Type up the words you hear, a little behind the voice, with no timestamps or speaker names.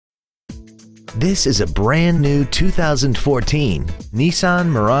This is a brand new 2014 Nissan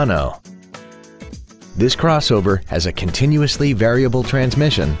Murano. This crossover has a continuously variable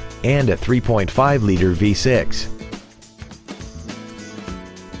transmission and a 3.5-liter V6.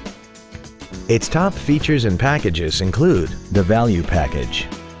 Its top features and packages include the Value Package,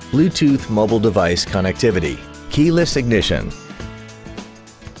 Bluetooth mobile device connectivity, keyless ignition,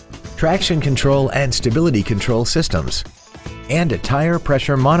 traction control and stability control systems, and a tire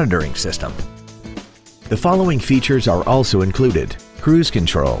pressure monitoring system. The following features are also included: cruise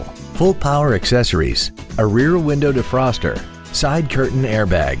control, full power accessories, a rear window defroster, side curtain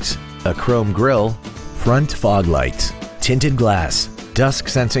airbags, a chrome grille, front fog lights, tinted glass, dusk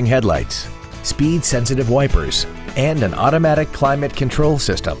sensing headlights, speed sensitive wipers, and an automatic climate control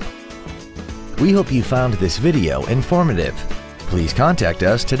system. We hope you found this video informative. Please contact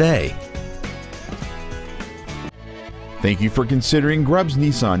us today. Thank you for considering Grubbs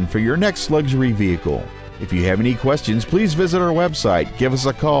Nissan for your next luxury vehicle. If you have any questions, please visit our website, give us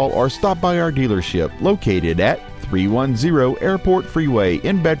a call, or stop by our dealership located at 310 Airport Freeway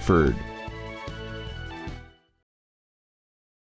in Bedford.